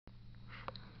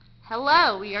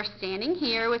Hello, we are standing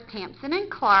here with Tampson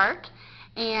and Clark,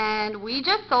 and we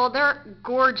just sold their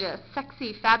gorgeous,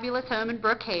 sexy, fabulous home in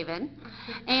Brookhaven.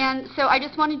 And so I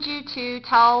just wanted you to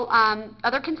tell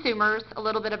other consumers a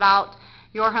little bit about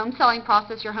your home selling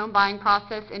process, your home buying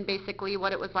process, and basically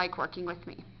what it was like working with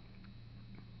me.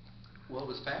 Well, it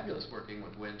was fabulous working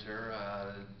with Winter.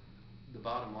 The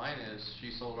bottom line is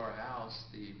she sold our house,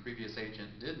 the previous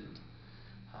agent didn't.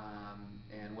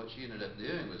 And what she ended up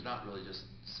doing was not really just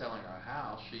selling our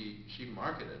house, she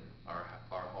marketed our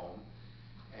home,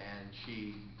 and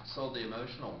she sold the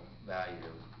emotional value,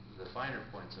 the finer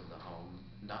points of the home,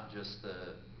 not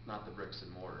the bricks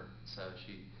and mortar. So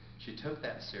she took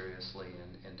that seriously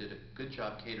and did a good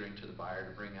job catering to the buyer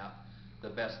to bring out the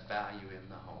best value in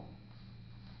the home.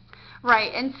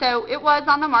 Right, and so it was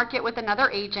on the market with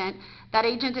another agent. That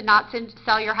agent did not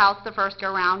sell your house the first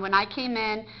go round. When I came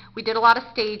in, we did a lot of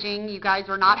staging. You guys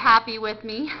were not happy with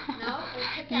me. No,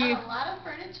 we took out a lot of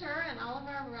furniture and all of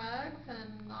our rugs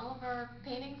and all of our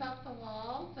paintings off the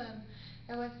walls, and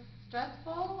it was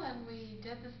stressful, and we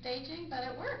did the staging, but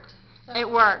it worked. So it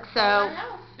worked. So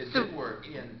it did work,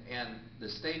 and the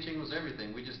staging was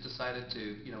everything. We just decided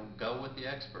to, go with the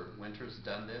expert. Winter's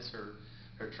done this.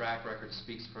 Her track record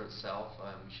speaks for itself.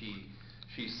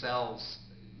 She sells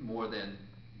more than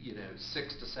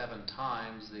 6 to 7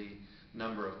 times the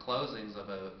number of closings of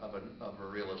a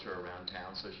realtor around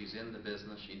town. So she's in the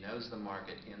business. She knows the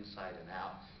market inside and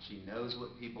out. She knows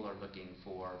what people are looking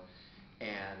for,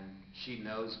 and she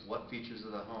knows what features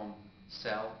of the home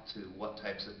sell to what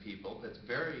types of people. It's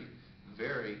very,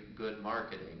 very good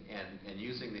marketing, and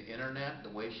using the internet,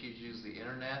 the way she's used the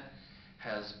internet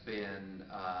has been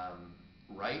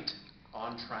right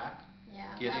on track.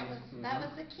 Yeah, that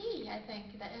was the key. I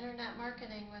think the internet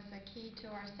marketing was the key to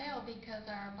our sale, because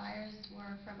our buyers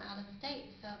were from out of state,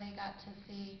 so they got to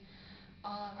see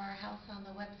all of our house on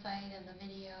the website and the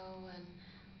video and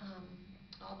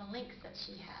all the links that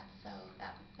she had. So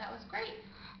that was great.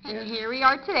 And here we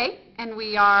are today, and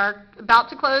we are about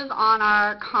to close on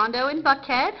our condo in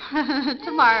Buckhead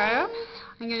tomorrow.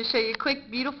 I'm going to show you a quick,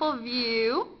 beautiful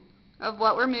view of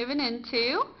what we're moving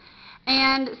into.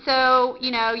 And so,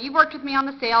 you worked with me on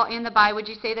the sale and the buy. Would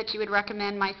you say that you would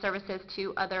recommend my services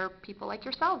to other people like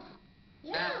yourselves?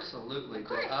 Yeah, absolutely.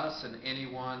 To us and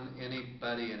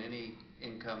anybody in any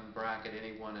income bracket,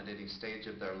 anyone at any stage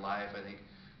of their life, I think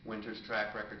Winter's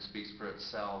track record speaks for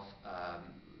itself.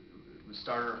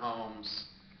 Starter homes,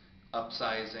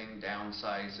 upsizing,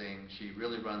 downsizing. She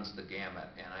really runs the gamut,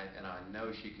 and I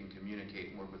know she can communicate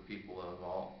and work with people of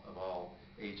all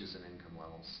ages and income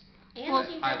levels. And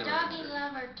she's a doggy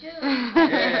lover too.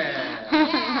 Yeah.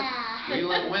 Yeah. We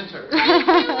love Winter. Thank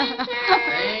you,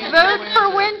 Winter. Vote for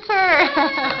Winter.